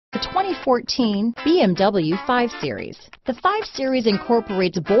The 2014 BMW 5 Series. The 5 Series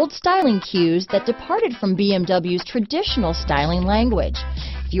incorporates bold styling cues that departed from BMW's traditional styling language.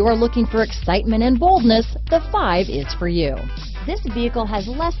 If you are looking for excitement and boldness, the 5 is for you. This vehicle has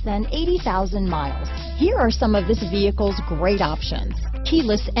less than 80,000 miles. Here are some of this vehicle's great options: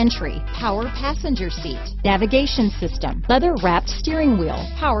 keyless entry, power passenger seat, navigation system, leather-wrapped steering wheel,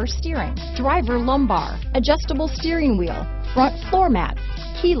 power steering, driver lumbar, adjustable steering wheel, front floor mats,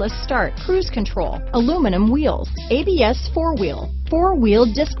 keyless start, cruise control, aluminum wheels, ABS four-wheel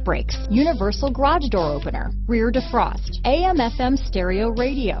disc brakes, universal garage door opener, rear defrost, AM/FM stereo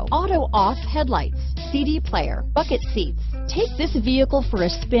radio, auto-off headlights, CD player, bucket seats. Take this vehicle for a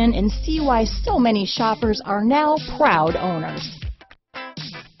spin and see why so many shoppers are now proud owners.